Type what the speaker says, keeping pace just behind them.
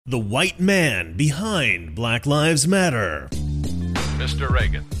The white man behind Black Lives Matter. Mr.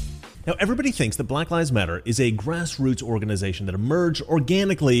 Reagan. Now, everybody thinks that Black Lives Matter is a grassroots organization that emerged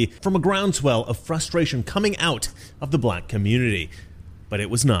organically from a groundswell of frustration coming out of the black community. But it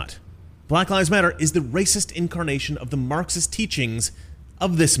was not. Black Lives Matter is the racist incarnation of the Marxist teachings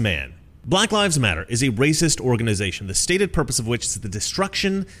of this man. Black Lives Matter is a racist organization, the stated purpose of which is the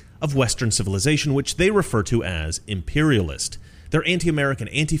destruction of Western civilization, which they refer to as imperialist. They're anti-American,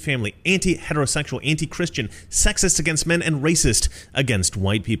 anti-family, anti-heterosexual, anti-Christian, sexist against men, and racist against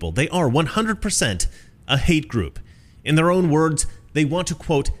white people. They are 100% a hate group. In their own words, they want to,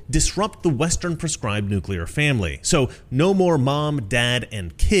 quote, disrupt the Western prescribed nuclear family. So no more mom, dad,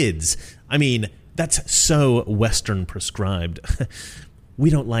 and kids. I mean, that's so Western prescribed. We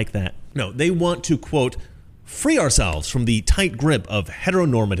don't like that. No, they want to, quote, free ourselves from the tight grip of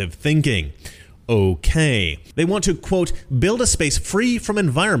heteronormative thinking. Okay. They want to, quote, build a space free from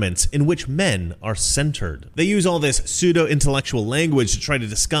environments in which men are centered. They use all this pseudo-intellectual language to try to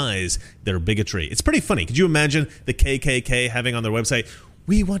disguise their bigotry. It's pretty funny. Could you imagine the KKK having on their website,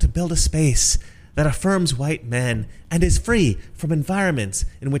 we want to build a space that affirms white men and is free from environments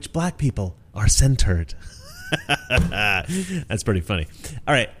in which black people are centered. That's pretty funny.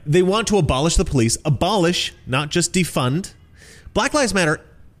 All right. They want to abolish the police. Abolish, not just defund. Black Lives Matter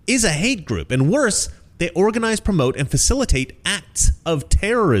is a hate group, and worse, they organize, promote, and facilitate acts of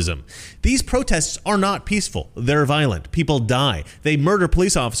terrorism. These protests are not peaceful. They're violent. People die. They murder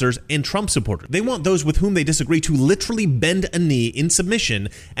police officers and Trump supporters. They want those with whom they disagree to literally bend a knee in submission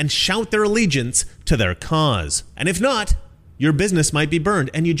and shout their allegiance to their cause. And if not, your business might be burned,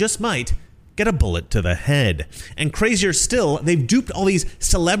 and you just might get a bullet to the head. And crazier still, they've duped all these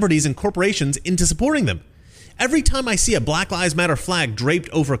celebrities and corporations into supporting them. Every time I see a Black Lives Matter flag draped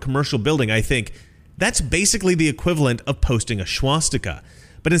over a commercial building, I think, that's basically the equivalent of posting a swastika.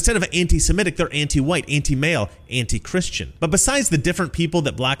 But instead of anti-Semitic, they're anti-white, anti-male, anti-Christian. But besides the different people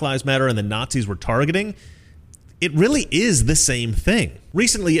that Black Lives Matter and the Nazis were targeting, it really is the same thing.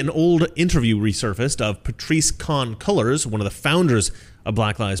 Recently, an old interview resurfaced of Patrisse Khan-Cullors, one of the founders of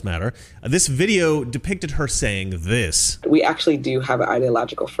Black Lives Matter. This video depicted her saying this. We actually do have an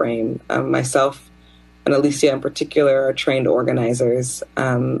ideological frame. Myself and Alicia in particular are trained organizers.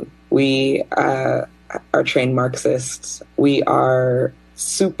 We are trained Marxists. We are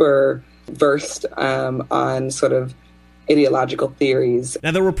super versed on sort of ideological theories. Now,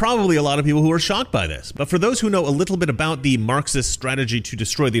 there were probably a lot of people who were shocked by this, but for those who know a little bit about the Marxist strategy to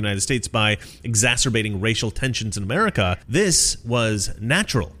destroy the United States by exacerbating racial tensions in America, this was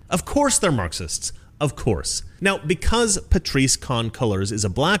natural. Of course they're Marxists. Of course. Now, because Patrisse Khan-Cullors is a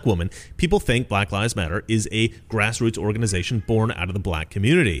black woman, people think Black Lives Matter is a grassroots organization born out of the black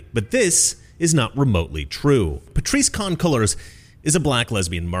community. But this is not remotely true. Patrisse Khan-Cullors is a black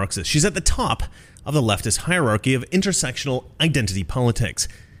lesbian Marxist. She's at the top of the leftist hierarchy of intersectional identity politics.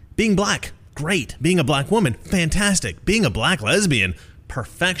 Being black, great. Being a black woman, fantastic. Being a black lesbian,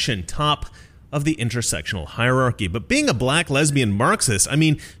 perfection. Top of the intersectional hierarchy. But being a black lesbian Marxist, I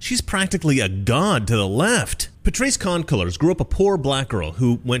mean, she's practically a god to the left. Patrisse Khan-Cullors grew up a poor black girl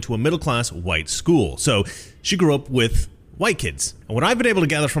who went to a middle-class white school. So she grew up with white kids. And what I've been able to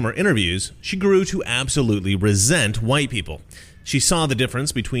gather from her interviews, she grew to absolutely resent white people. She saw the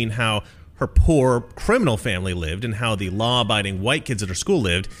difference between how her poor criminal family lived and how the law-abiding white kids at her school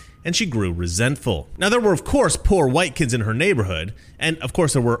lived, and she grew resentful. Now, there were, of course, poor white kids in her neighborhood, and, of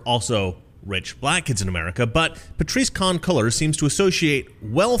course, there were also rich black kids in America, but Patrisse Khan-Cullors seems to associate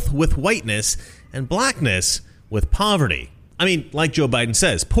wealth with whiteness and blackness with poverty. I mean, like Joe Biden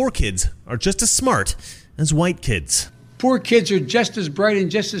says, poor kids are just as smart as white kids. Poor kids are just as bright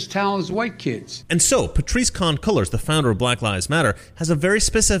and just as talented as white kids. And so, Patrisse Khan-Cullors, the founder of Black Lives Matter, has a very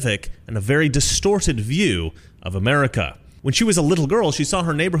specific and a very distorted view of America. When she was a little girl, she saw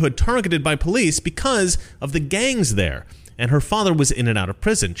her neighborhood targeted by police because of the gangs there. And her father was in and out of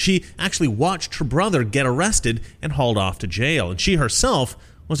prison. She actually watched her brother get arrested and hauled off to jail. And she herself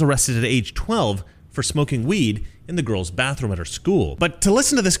was arrested at age 12 for smoking weed in the girls' bathroom at her school. But to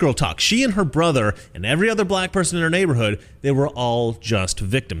listen to this girl talk, she and her brother and every other black person in her neighborhood, they were all just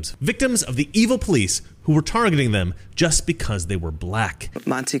victims. Victims of the evil police who were targeting them just because they were black.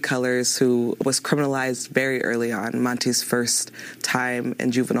 Monte Cullors, who was criminalized very early on. Monte's first time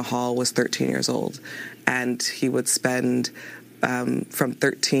in juvenile hall was 13 years old. And he would spend from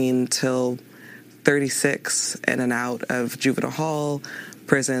 13 till 36 in and out of juvenile hall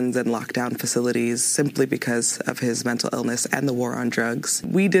prisons and lockdown facilities simply because of his mental illness and the war on drugs.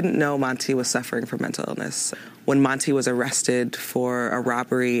 We didn't know Monty was suffering from mental illness. When Monty was arrested for a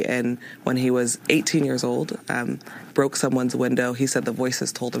robbery and when he was 18 years old, broke someone's window, he said the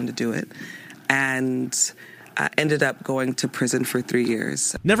voices told him to do it, and ended up going to prison for 3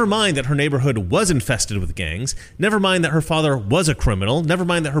 years. Never mind that her neighborhood was infested with gangs. Never mind that her father was a criminal. Never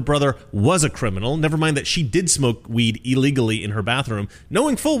mind that her brother was a criminal. Never mind that she did smoke weed illegally in her bathroom,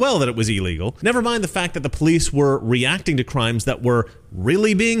 knowing full well that it was illegal. Never mind the fact that the police were reacting to crimes that were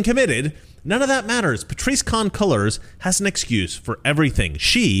really being committed. None of that matters. Patrisse Khan-Cullors has an excuse for everything.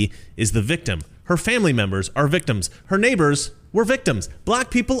 She is the victim. Her family members are victims. Her neighbors were victims. Black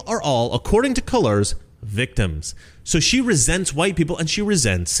people are all, according to Cullors, victims. So she resents white people and she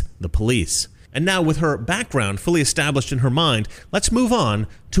resents the police. And now, with her background fully established in her mind, let's move on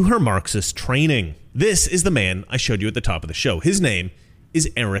to her Marxist training. This is the man I showed you at the top of the show. His name is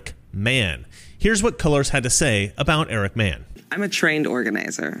Eric Mann. Here's what Cullors had to say about Eric Mann. I'm a trained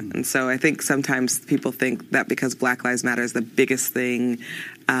organizer, and so I think sometimes people think that because Black Lives Matter is the biggest thing,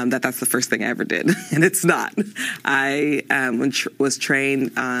 that's the first thing I ever did, and it's not. I was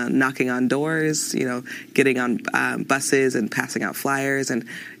trained knocking on doors, getting on buses and passing out flyers and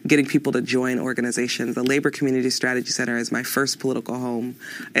getting people to join organizations. The Labor Community Strategy Center is my first political home.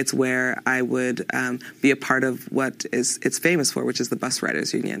 It's where I would be a part of what it's famous for, which is the Bus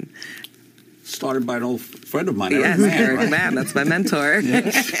Riders Union. Started by an old friend of mine, Eric Mann. Eric Mann, that's my mentor.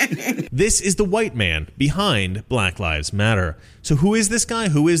 This is the white man behind Black Lives Matter. So who is this guy?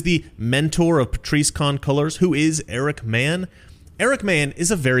 Who is the mentor of Patrisse Khan-Cullors? Who is Eric Mann? Eric Mann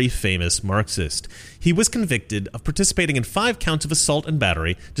is a very famous Marxist. He was convicted of participating in 5 counts of assault and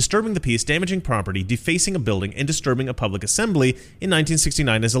battery, disturbing the peace, damaging property, defacing a building, and disturbing a public assembly in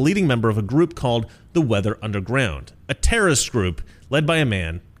 1969 as a leading member of a group called the Weather Underground, a terrorist group led by a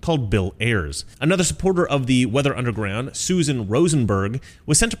man called Bill Ayers. Another supporter of the Weather Underground, Susan Rosenberg,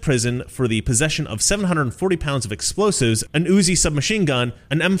 was sent to prison for the possession of 740 pounds of explosives, an Uzi submachine gun,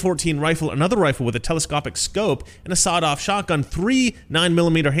 an M14 rifle, another rifle with a telescopic scope, and a sawed-off shotgun, 3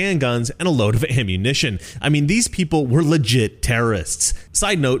 9mm handguns, and a load of ammunition. I mean, these people were legit terrorists.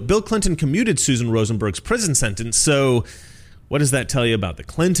 Side note, Bill Clinton commuted Susan Rosenberg's prison sentence, so what does that tell you about the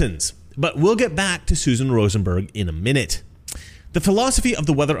Clintons? But we'll get back to Susan Rosenberg in a minute. The philosophy of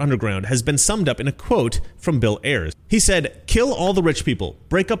the Weather Underground has been summed up in a quote from Bill Ayers. He said, "Kill all the rich people,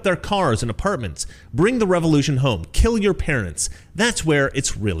 break up their cars and apartments, bring the revolution home, kill your parents. That's where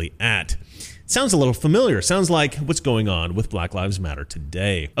it's really at." Sounds a little familiar. Sounds like what's going on with Black Lives Matter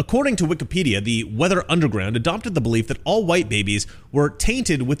today. According to Wikipedia, the Weather Underground adopted the belief that all white babies were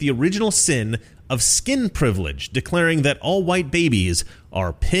tainted with the original sin of skin privilege, declaring that all white babies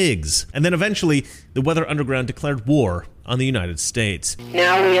are pigs. And then eventually, the Weather Underground declared war on the United States.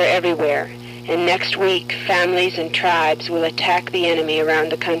 Now we are everywhere, and next week families and tribes will attack the enemy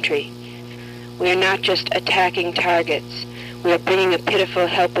around the country. We are not just attacking targets, we are bringing a pitiful,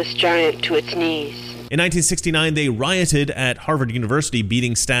 helpless giant to its knees. In 1969, they rioted at Harvard University,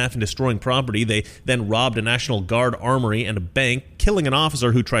 beating staff and destroying property. They then robbed a National Guard armory and a bank, killing an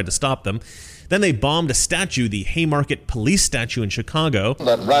officer who tried to stop them. Then they bombed a statue, the Haymarket Police statue in Chicago.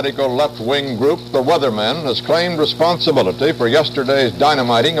 That radical left-wing group, the Weathermen, has claimed responsibility for yesterday's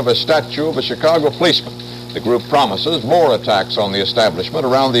dynamiting of a statue of a Chicago policeman. The group promises more attacks on the establishment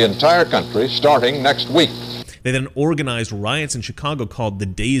around the entire country starting next week. They then organized riots in Chicago called the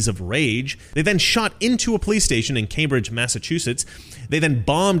Days of Rage. They then shot into a police station in Cambridge, Massachusetts. They then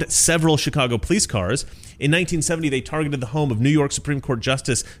bombed several Chicago police cars. In 1970, they targeted the home of New York Supreme Court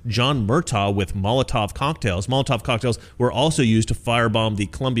Justice John Murtaugh with Molotov cocktails. Molotov cocktails were also used to firebomb the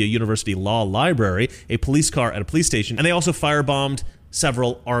Columbia University Law Library, a police car at a police station, and they also firebombed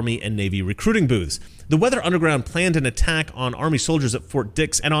several Army and Navy recruiting booths. The Weather Underground planned an attack on Army soldiers at Fort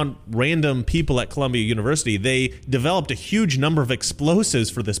Dix and on random people at Columbia University. They developed a huge number of explosives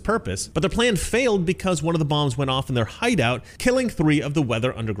for this purpose, but their plan failed because one of the bombs went off in their hideout, killing 3 of the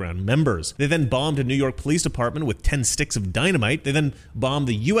Weather Underground members. They then bombed a New York police department with 10 sticks of dynamite. They then bombed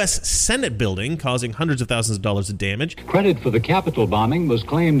the U.S. Senate building, causing hundreds of thousands of dollars of damage. Credit for the Capitol bombing was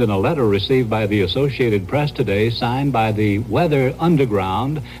claimed in a letter received by the Associated Press today, signed by the Weather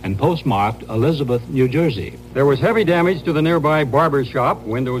Underground and postmarked Elizabeth, New Jersey. There was heavy damage to the nearby barber shop.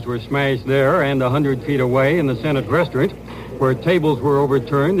 Windows were smashed there and 100 feet away in the Senate restaurant, where tables were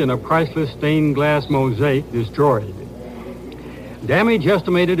overturned and a priceless stained glass mosaic destroyed. Damage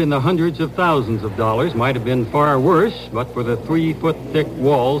estimated in the hundreds of thousands of dollars might have been far worse, but for the 3-foot-thick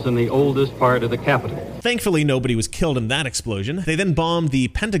walls in the oldest part of the Capitol. Thankfully, nobody was killed in that explosion. They then bombed the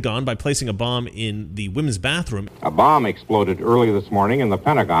Pentagon by placing a bomb in the women's bathroom. A bomb exploded early this morning in the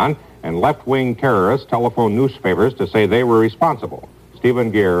Pentagon, and left-wing terrorists telephoned newspapers to say they were responsible.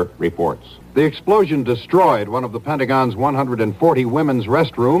 Stephen Gear reports. The explosion destroyed one of the Pentagon's 140 women's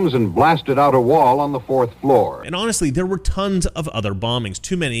restrooms and blasted out a wall on the 4th floor. And honestly, there were tons of other bombings,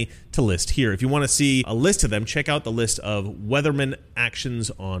 too many to list here. If you want to see a list of them, check out the list of Weatherman actions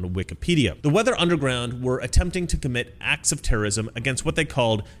on Wikipedia. The Weather Underground were attempting to commit acts of terrorism against what they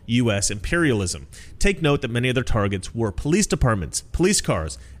called U.S. imperialism. Take note that many of their targets were police departments, police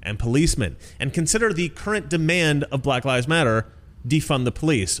cars, and policemen. And consider the current demand of Black Lives Matter, defund the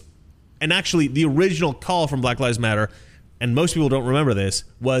police. And actually, the original call from Black Lives Matter, and most people don't remember this,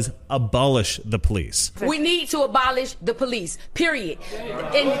 was abolish the police. We need to abolish the police, period.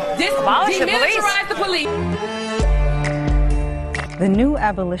 And Demilitarize the police. The new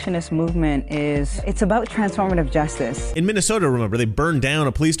abolitionist movement it's about transformative justice. In Minnesota, remember, they burned down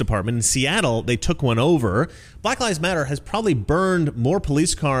a police department. In Seattle, they took one over. Black Lives Matter has probably burned more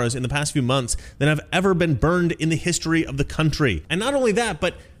police cars in the past few months than have ever been burned in the history of the country. And not only that,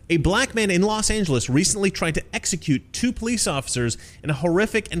 but a black man in Los Angeles recently tried to execute 2 police officers in a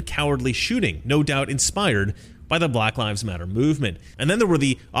horrific and cowardly shooting, no doubt inspired by the Black Lives Matter movement. And then there were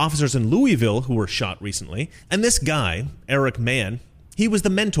the officers in Louisville who were shot recently. And this guy, Eric Mann, he was the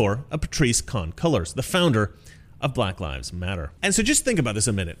mentor of Patrisse Cullors, the founder of Black Lives Matter. And so just think about this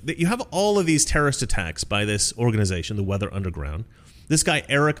a minute. You have all of these terrorist attacks by this organization, the Weather Underground. This guy,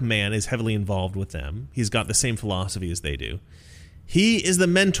 Eric Mann, is heavily involved with them. He's got the same philosophy as they do. He is the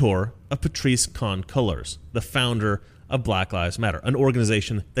mentor of Patrisse Cullors, the founder of Black Lives Matter, an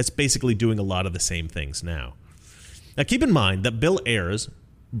organization that's basically doing a lot of the same things now. Now, keep in mind that Bill Ayers,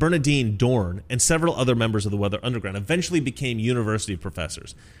 Bernadine Dorn, and several other members of the Weather Underground eventually became university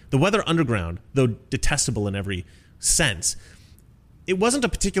professors. The Weather Underground, though detestable in every sense, it wasn't a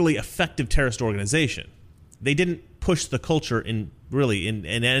particularly effective terrorist organization. They didn't push the culture in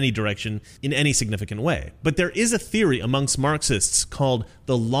any direction in any significant way. But there is a theory amongst Marxists called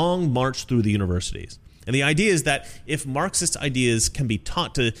the Long March Through the Universities. And the idea is that if Marxist ideas can be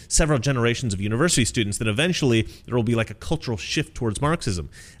taught to several generations of university students, then eventually there will be like a cultural shift towards Marxism.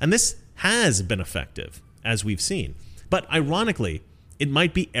 And this has been effective, as we've seen. But ironically, it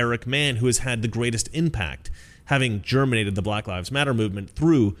might be Eric Mann who has had the greatest impact, having germinated the Black Lives Matter movement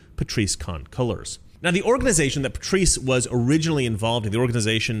through Patrisse Cullors. Now, the organization that Patrisse was originally involved in, the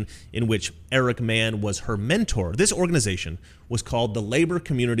organization in which Eric Mann was her mentor, this organization was called the Labor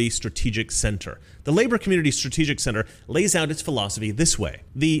Community Strategic Center. The Labor Community Strategic Center lays out its philosophy this way.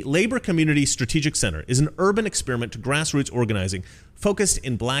 The Labor Community Strategic Center is an urban experiment to grassroots organizing focused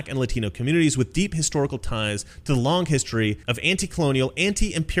in Black and Latino communities with deep historical ties to the long history of anti-colonial,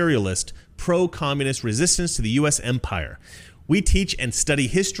 anti-imperialist, pro-communist resistance to the U.S. empire. We teach and study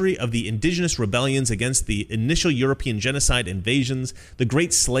history of the indigenous rebellions against the initial European genocide invasions, the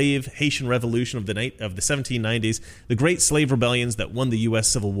Great Slave Haitian Revolution of the 1790s, the Great Slave Rebellions that won the U.S.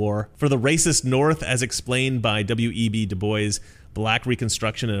 Civil War, for the racist North as explained by W.E.B. Du Bois, Black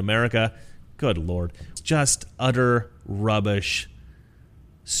Reconstruction in America. Good Lord. Just utter rubbish.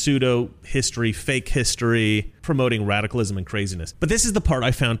 Pseudo-history, fake history, promoting radicalism and craziness. But this is the part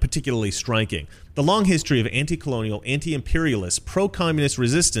I found particularly striking. The long history of anti-colonial, anti-imperialist, pro-communist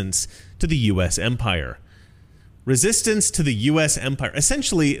resistance to the U.S. empire. Resistance to the U.S. empire.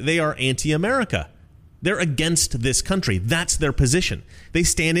 Essentially, they are anti-America. They're against this country. That's their position. They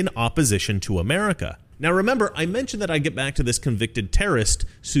stand in opposition to America. Now remember, I mentioned that I'd get back to this convicted terrorist,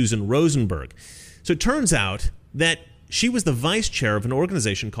 Susan Rosenberg. So it turns out that she was the vice chair of an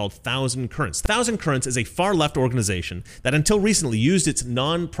organization called Thousand Currents. Thousand Currents is a far-left organization that until recently used its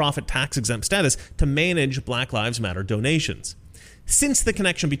non-profit tax-exempt status to manage Black Lives Matter donations. Since the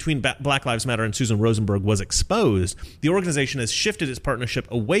connection between Black Lives Matter and Susan Rosenberg was exposed, the organization has shifted its partnership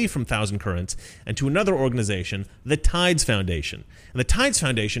away from Thousand Currents and to another organization, the Tides Foundation. And the Tides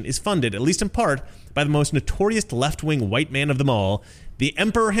Foundation is funded, at least in part, by the most notorious left-wing white man of them all, the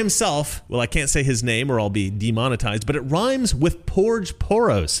emperor himself. Well, I can't say his name or I'll be demonetized, but it rhymes with Porge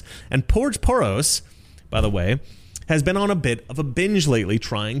Poros. And Porge Poros, by the way, has been on a bit of a binge lately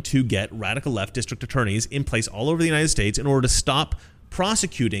trying to get radical left district attorneys in place all over the United States in order to stop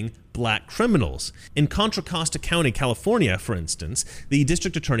prosecuting black criminals. In Contra Costa County, California, for instance, the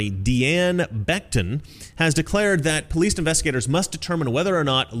district attorney, Deanne Beckton, has declared that police investigators must determine whether or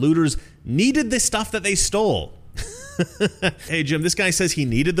not looters needed the stuff that they stole. Hey, Jim, this guy says he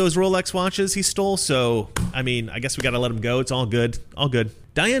needed those Rolex watches he stole, so, I mean, I guess we gotta let him go. It's all good. All good.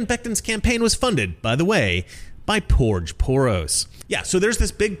 Diane Becton's campaign was funded, by the way, by Porge Poros. Yeah, so there's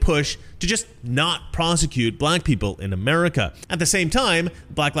this big push to just not prosecute black people in America. At the same time,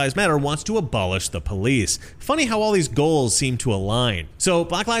 Black Lives Matter wants to abolish the police. Funny how all these goals seem to align. So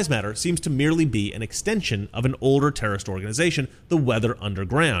Black Lives Matter seems to merely be an extension of an older terrorist organization, the Weather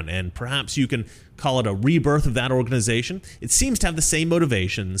Underground, and perhaps you can call it a rebirth of that organization. It seems to have the same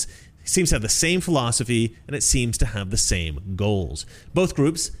motivations, seems to have the same philosophy, and it seems to have the same goals. Both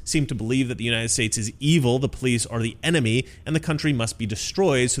groups seem to believe that the United States is evil, the police are the enemy, and the country must be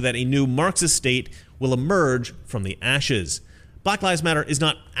destroyed so that a new Marxist state will emerge from the ashes. Black Lives Matter is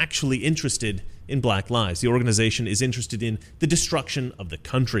not actually interested in black lives. The organization is interested in the destruction of the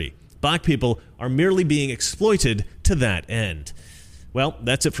country. Black people are merely being exploited to that end. Well,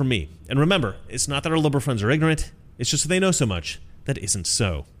 that's it from me. And remember, it's not that our liberal friends are ignorant, it's just that they know so much that isn't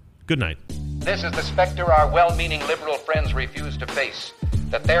so. Good night. This is the specter our well-meaning liberal friends refuse to face,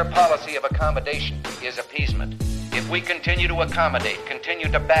 that their policy of accommodation is appeasement. If we continue to accommodate, continue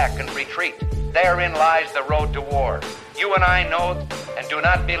to back and retreat, therein lies the road to war. You and I know and do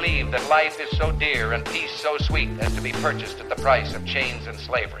not believe that life is so dear and peace so sweet as to be purchased at the price of chains and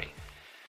slavery.